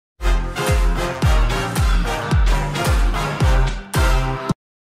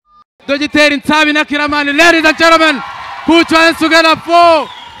Dogiteri Nsabii na Killaman. Ladies and gentlemen, put your hands together for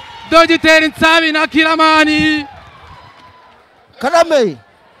Dogiteri Nsabii na Killaman. Karame.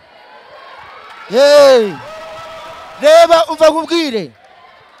 Hey. Reba umva kubwire.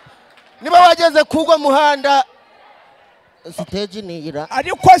 Niba wageze kugwa muhanda stage niyira.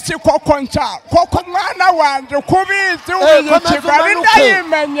 Ariko si koko nca. Koko mwana wanje kubizi ubiye Kigali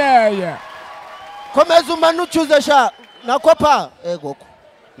ndayimenyeye. Komeza umanucuze sha nakopa egoko.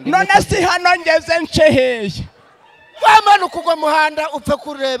 None si hano ngeze nsheheye. Wamanu kugwa muhanda upfe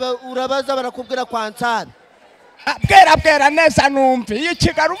kureba urabaza barakubwira kwa Nsabii. Bwera neza numve iyi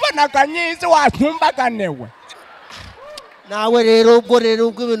Kigali ubonaga nyizi watumbaganiwe. Nawe rero ubwo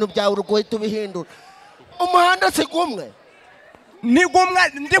ibintu byawe urugoye tubihindura. Umuhanda sigumwe. Ni gumwe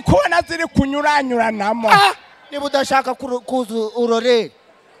ndi kubona ziri kunyuranyuranamo. Niba udashaka kuza urorere.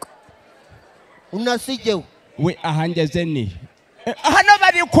 Unasigewe. We ahangeze ni. Hano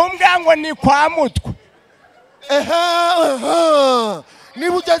bari kumbwira ngo ni kwa mutwe.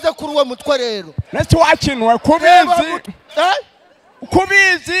 Niba ugeze kuri uwo mutwe rero. Nasi wakinwe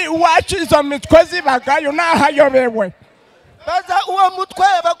kubizi wacu izo mitwe zibagayo nahayobewe. Baza uwo mutwe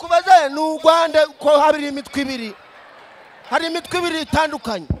bakubaza ni u Rwanda ko habiri imitwe ibiri. Hari imitwe ibiri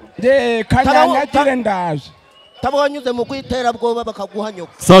itandukanye. Kanyanyagire ndaje. Tabonyuze mu kwitera bwoba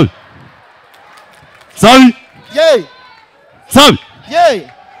bakaguhanyoka. Nsabii. Nsabii. Ye. Nsabii. Ye.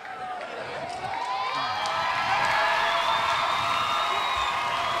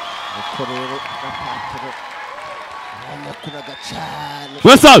 Ukorere gapatiro. Amakuraga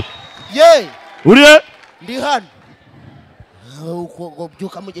cyane. Nsabii. Ye. Uriye? Ndi hano. Uko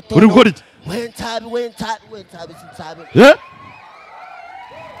byuka mu gitondo. Uri gukora iki? Nsabii.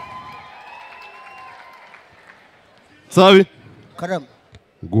 Nsabii. Karama.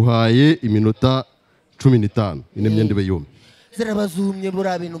 Guhaye iminota 15 ine myende beyome. Zirabazumye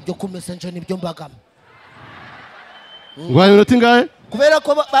bura bintu byo kumesa nje nibyo mbagamo. Guhaye iminota ingahe? Kubera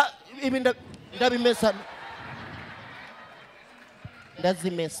ko ndabimesa.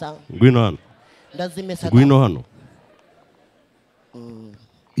 Ndazimesa. Ngwino hano. Ndazimesa. Ngwino hano.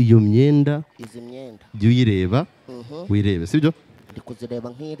 Iyo myenda izi myenda byo uyireba wirebe sibyo? Ndi kuzireba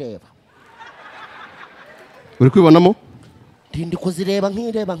nkireba. Uri kwibonamo? Ndi kuzireba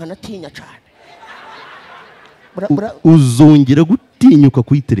nkireba nkanatinya cyane. Uzongera gutinyuka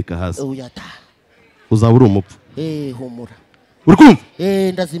kuyitereka hasi. Uyata. Uzabura umupfu. Humura. Uri kumva?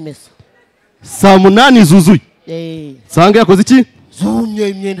 Ndazimesa. Saa 8 zuzuye. Sanga yakoze iki? Zumye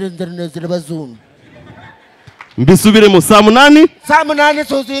imyenda zirabazumye. Mbisubiremo saa 8? Saa 8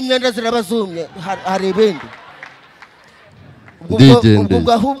 zuzuye imyenda zirabazumye. Hari ibindi.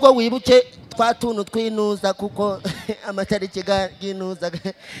 Ubwo ahubwo wibuke twatuntu twinuza kuko amatariki ginuza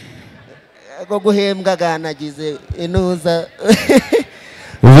go guhembwa ganagize inuza.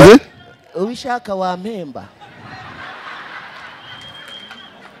 Ubishaka wampemba.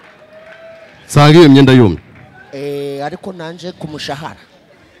 Sanga iyo myenda yumye. Ariko nanje kumushahara.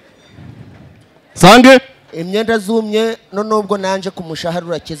 Sange imyenda zumye none ubwo nanje kumushahara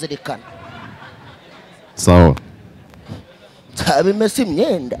urakizirikana. Sawa. Tabimese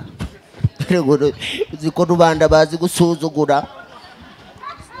imyenda. Ziko rubanda bazi gusuzugura.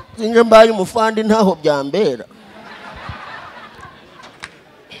 Zinje mbaye umufandi ntaho byambera.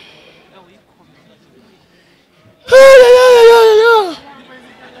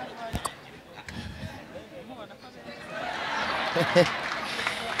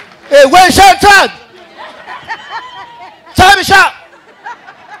 We shantag. Sabisha.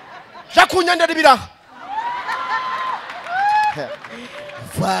 Jakunyandira bira.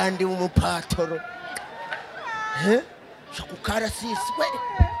 Fandi umupatoro. Shakukara sisi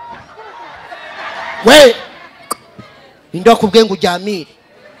we. Inda kubwengu jamiri.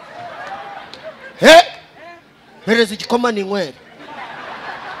 Hereza igikoma ni nkwere.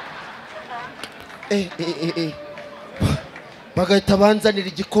 Bagahita banzanira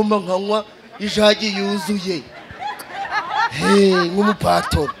igikoma nkanywa ijagi yuzuye.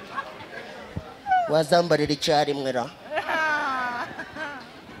 Nk'umupatoro. Wazambarira icyari mwera.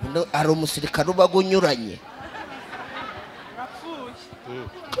 Ari umusirikare uba gunyuranye.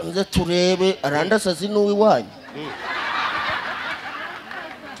 Nze turebe arandasazi n'uwiwanyu.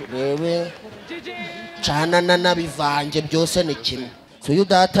 Turebe cana nabivanje byose ni kimwe. Suyu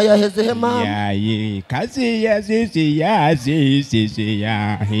data yaheze he mama. Yayi kazi yazizi yazizi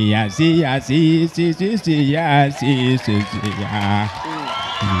ya yazi yazizi yazizi ya.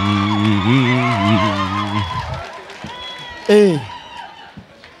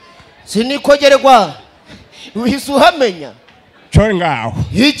 Sinikogerwa. Uhise uhamenya. Cyo ngaho.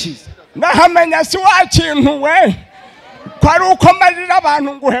 Iki? Nahamenya si wakintu we. kwari uko marira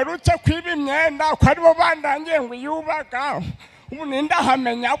abantu nguherutse kwiba imyenda kwari bo bandangiye ngo yubaga ubu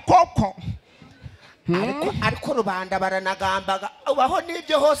nindahamenya koko ariko rubanda baranagambaga ubaho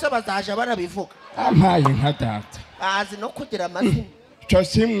n'ibyo hose bazaje barabivuga ampaye nka data azi no kugira amazina cyo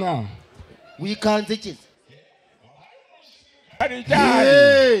simwa wikanze ikize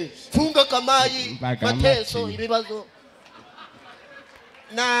funga kamayi mateso ibibazo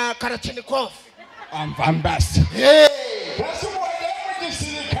na Karachinikov amvambasa basi uwoye mu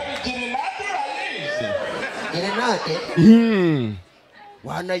gisirikare Grenade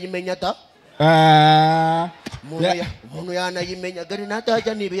wanayimenya da umuntu yanayimenya Grenade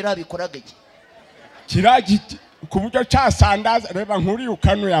hajya nibira bikoraga iki kiragiti ku buryo cyasandaza reba nkuri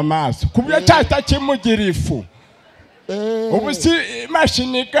ukanuye amaso ku buryo cyahita kimugira ifu ubu si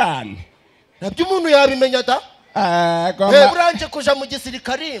mashini gani nabyo umuntu yabimenya da buranje kuja mu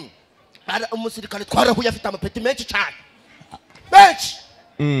gisirikare umusirikare twarahuye afite amapeti menshi cyane benshi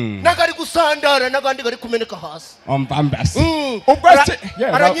nagari gusandara nagandi gari kumeneka hasi ambambasi ubwo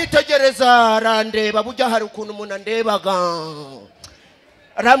aranyitegereza arandeba bujya hari ukuntu umuntu andebaga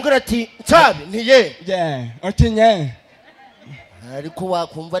arambwira ati Nsabii ntiye otinye ariko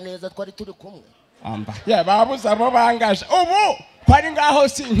wakumva neza twari turi kumwe amba babuze abo bangaje ubu kwari ngaho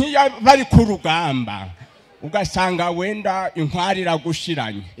si nkiya bari ku rugamba ugasanga wenda inkwari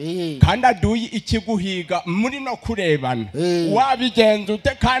ragushiranye kandi aduyi ikiguhiga muri no kurebana wabigenza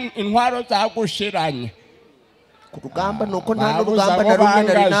ute kandi intwaro zagushiranye ku rugamba nuko nta n'urugamba na rumwe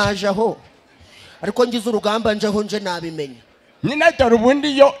nari najaho ariko ngize urugamba njeho nje nabimenya nyine dore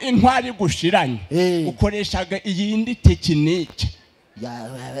ubundi yo intwari gushiranye ukoreshaga iyindi tekinike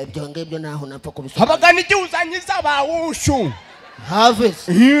ibyo ngibyo naho napfa kubisoma habaga n'igihe uzanyiza bawushu Harvest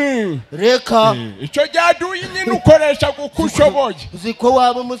reka icyo cyaduye nyine ukoresha gukushoboye uziko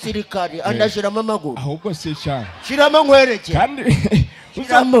waba umusirikare andashiramo amaguru ahubwo se cyane shiramo nkwereke kandi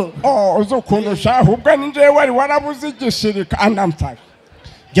uzamo uzukuntu shahubwo ninje wari warabuze igishirika andamfasha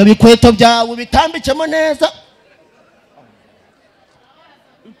byo bikweto byawe bitambikemo neza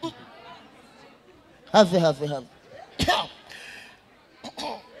have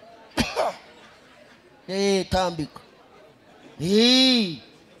tambika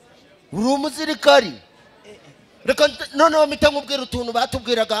uri umusirikari reka noneho mpita nkubwira utuntu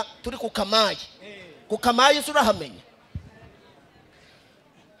batubwiraga turi ku kamayi urahamenya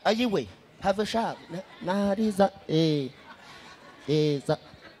ayiwe have shaka nahariza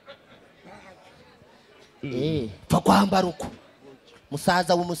pfa kwambara uko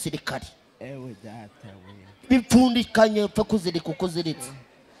musaza w'umusirikari bipfundikanye pfa kuzirika uko ziritse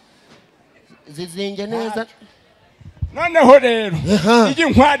zizinge neza noneho rero iyi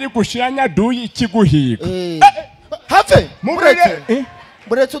nkwari gushiranya duyi ikiguhiga have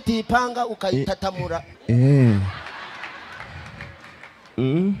muretse utipanga ukayitatamura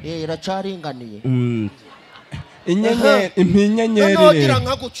iracaringaniye inyenyeri impinyenyeri noneho gira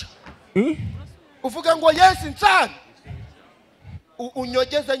nkaguca uvuga ngo yes Nsabii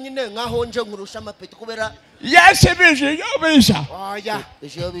unyogeza nyine nkaho nje nkurusha amapeti kubera yese bijiyobija oya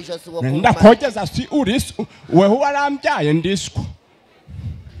bijiyobija siwo ndakogeza si urisu weho warambyaye ndiswa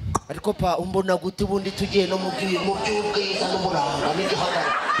ariko pa umbona guti bundi tugiye no mu by'ubwiza n'umuranga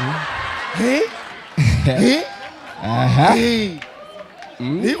n'igihagara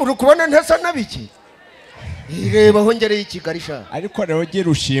uri kubona ntasa nabiki ireba aho ngereye i Kigali sha ariko rero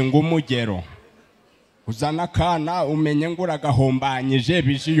gira ushinga umugero uzana kana umenye ngura gahombanyije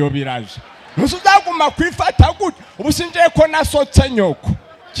bijiyobiraje ntuzaguma kwifata gute ubusinje ko nasotse nyoko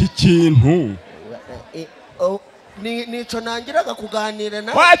kikintu nico nangiraga kuganira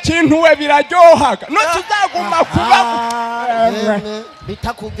na wa kintu we biraryohaga no tuzaguma kuba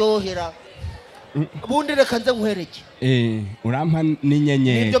bitakuryohera bundi reka nze nkwereke urampa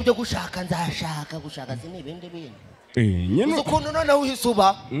n'inyenyeri nibyo byo gushaka nzashaka gushaka si nibindi bintu nyine ukuntu noneho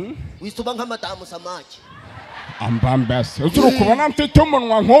wisuba nk'amadamu samaki ambambase uzuru kubona mfite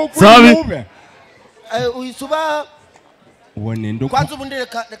umunwa nk'ugube wisuba uwo ninde kwanza ubundi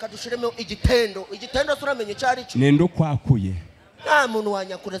reka dushiremo igitendo suramenye cyari cyo ninde kwakuye nta muntu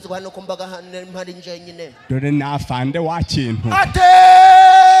wanyakurezwa hano kumbaga mpari nje nyine dore nafande wa kintu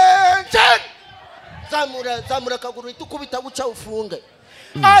attention zamura kaguru itukubita guca ufunge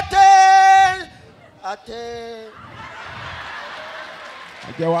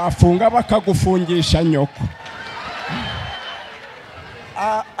ajya wafunga bakagufungisha nyoko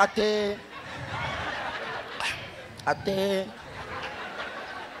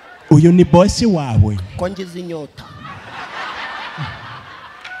uyu ni bosi wawe ko ngize inyota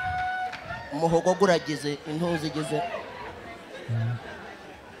umuhogo guragize intuzi igize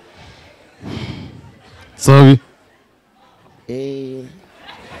Nsabii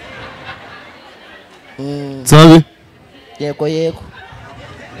Nsabii yego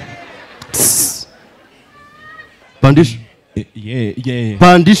pandisha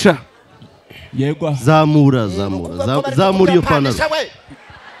pandisha yego zamura iyo panaro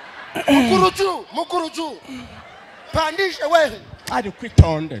mukuruju pandisha we ari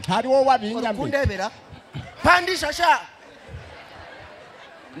kwitonde ntari wo wabinyambye kundebera pandisha sha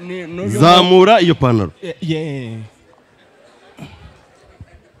zamura iyo panaro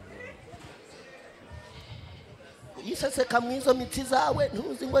isase kamwizo mitsi zawe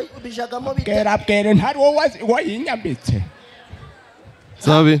ntuzi ngo bijagamo bite bwere ntari wo wayinyambitse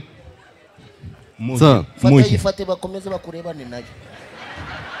Nsabii fate bakomeze bakurebane nayo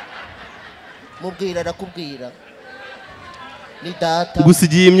mubwira arakubwira ni data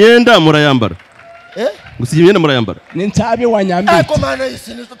gusigiye imyenda murayambara gusigiye imyenda murayambara ni Nsabii wanyambitse ariko mana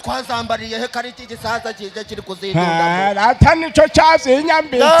isinizo twazambariye he kariti gisaza kije kiri kuzindunda ata nico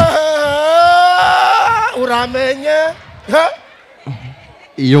cyazinyambitse uramenye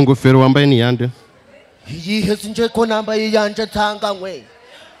iyo ngofero wambaye ni yande yihe sinje ko nambaye yanje ntanganywe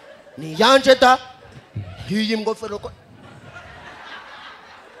ni yanje da iyi ngofero ko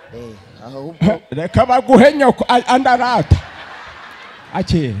ahubwo reka baguhe nyoko andarata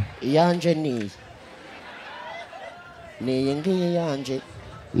akira yanje ni ngiye yanje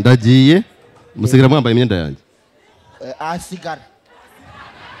ndagiye musigara mwambaye imyenda yanjye asigara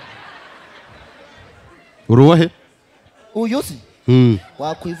uruwahe uyusi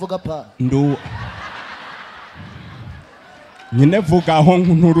wakwivuga pa nyine vuga aho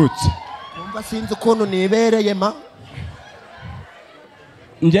nturutse umva sinzi ukuntu nibereye ma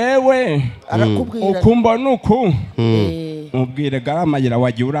njyewe arakubwira ukumva nuku mubwire garamayira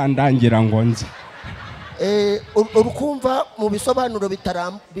wagiye urandangira ngo nze urukumva mu bisobanuro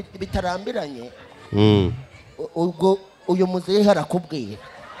bitarambiranye ubwo uyu muzehe arakubwira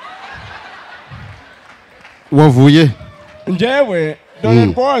wavuye njyewe dore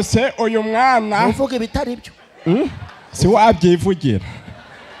rwose uyu mwana uvuga ibitari byo si wabyivugira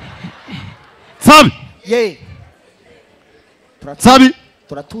Nsabii Nsabii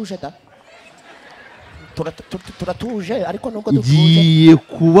turatuje da turatuje ariko nubwo dutuje ngiye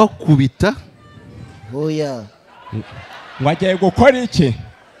kubakubita oya wagiye gukora iki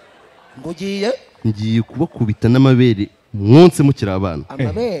ngiye kubakubita n'amabere mwonse mukira abana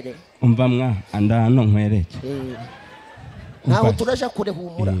amabere umva mwa andano nkwereke nawe turaje kure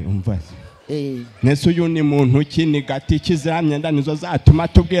humura umva nese uyu ni muntu ki ni gati kiziramyenda nizo zatuma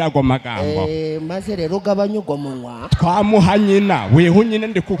tubwira go magambo maze rero gabanyugo munwa twamuha nyina weho nyine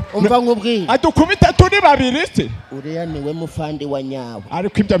ndiku umva nkubwira adukubita turi babiri se uriya niwe mufande wa nyawe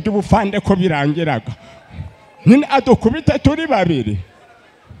ariko ibyo by'ubufande ko birangiraga nyine adukubita turi babiri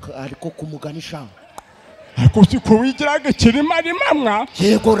ariko kumuganisha ariko sikubigiraga ikirima rimamwa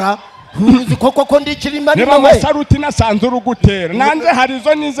yegora uzi koko ndi kirima niba masaruti nasanze urugutera nanze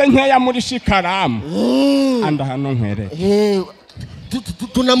harizo nize nkeya muri shikaramu anda hano nkwere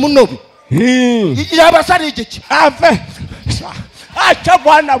tunamunobi yabasari igiki ave acha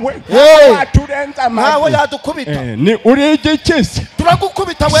bwana we aturenza amazi nawe yadukubita ni uri igiki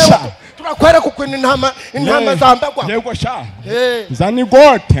turagukubita wewe turakwera kukwina intama zambagwa yego sha zani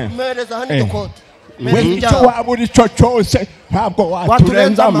gote mereza hani gote icyo wabura icyo cyose ntabwo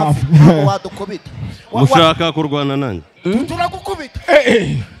waturenza amafu wadukubita mushaka kurwana nanjye turagukubita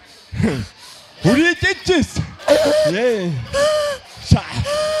uri igikisi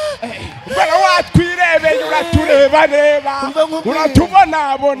bara watwirebeye uratureba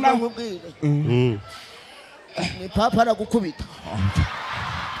uratubonabona ni papa aragukubita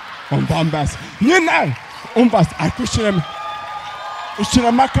umva mbasa nyina umbasa akushirema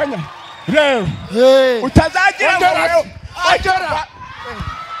ushirema akanya rero utazagira ngo agera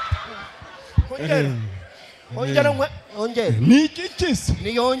ongera ni igikisi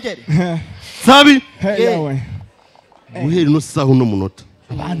ni yongere Nsabii yewe guhera ino saha uno munota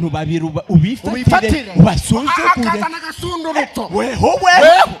abantu babiri ubifatire ubasuzugure akazana agasundurutso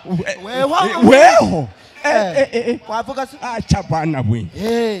weho wavuga se acha bwana bwe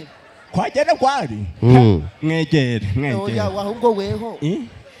kwagera kwari mwegere ahubwo weho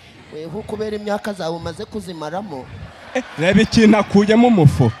kubera imyaka zawe umaze kuzimaramo reba ikintu akuyemo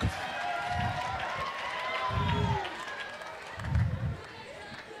umufuka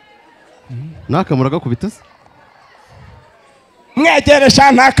nakamura gakubita se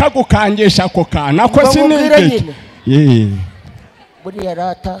mwegeresha ntakagukangisha ako kana ko sinigeke buriya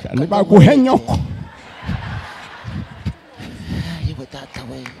rata baguhe nyoko yewe data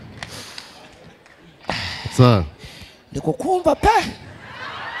we sa ndikukumva pe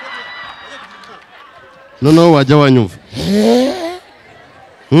noneho wajya wanyumva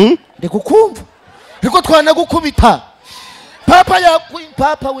ndikukumva ariko twanagukubita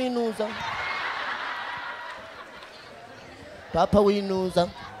papa winuza papa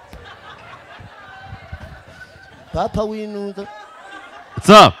winuza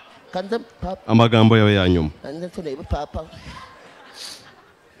Nsa kanze papa amagambo yawe ya nyuma kanze turebe papa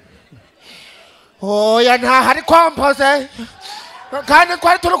oya nta hari kwampoze kandi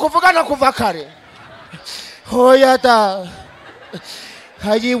twari turi kuvugana kuva kare oya da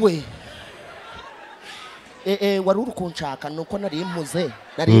hayiwe wari uri kunshaka nuko nari impuze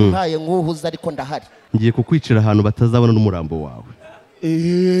nari mpaye nguhuza ariko ndahari ngiye kukwicira ahantu batazabona n'umurambo wawe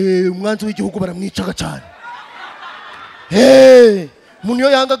umwanzi w'igihugu baramwicaga cyane umuntu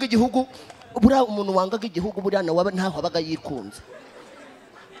iyo yangaga igihugu buriya umuntu wangaga igihugu buriya nawe ntaho abaga yikunze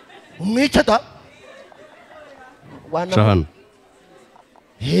umwica da Shahana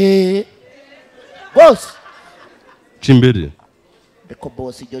bose Cimbere Beko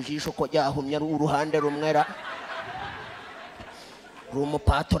boss iryo jisho ko ryahumye ari uruhande rumwera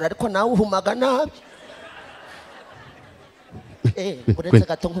rumupatora ariko nawe uhumaga nabi uretse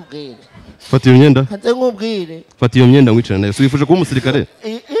gato nkubwire Fata iyo myenda kanze nkubwire Fata iyo myenda ngwicana nayo swifuje kuba umusirikare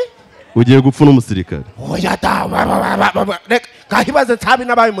ugiye gupfa n'umusirikare oya da reka kahibaze Nsabii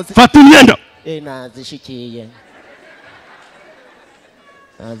nabaye umusirikare Fata imyenda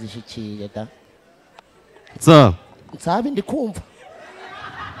nazishikiye da Nsabii ndikumva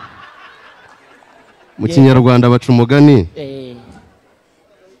mu kinyarwanda baca umugani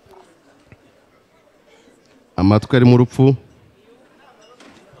amatwi ari mu rupfu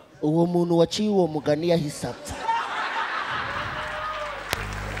uwo muntu waciye uwo mugani yahise apfa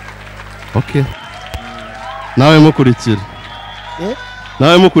okay nawe mukurikire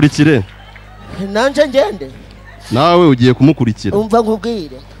nanje ngende nawe ugiye kumukurikira umva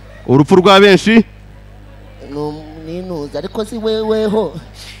nkubwire urupfu rwa benshi ninuza ariko si weweho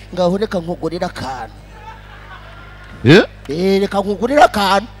ngaho reka nkugurira akantu reka nkugurira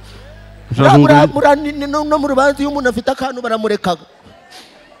akantu no mu rubanza iyo umuntu afite akantu baramurekaga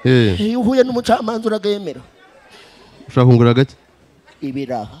iyo uhuye n'umucamanza uragayemera ushaka kungurira gake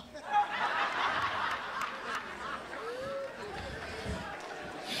ibiraha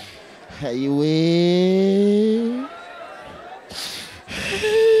hayiwe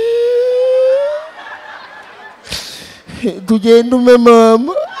tugenda ume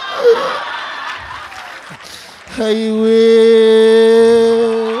mama hayiwe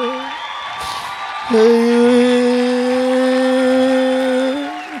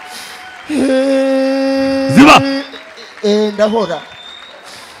ziba ndahora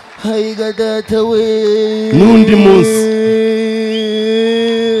hayiga data we n'undi munsi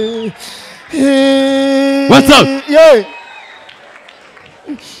what's up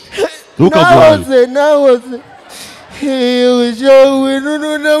nahoze Ewe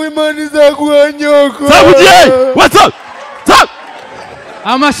nunu nawe imani zakuhanyoko Sabugiye what's up Stop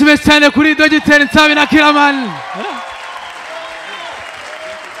Amashime cyane kuri Dogiteri Nsabii na Killaman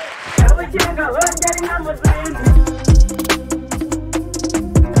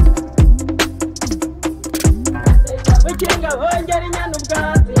Wikinga hongera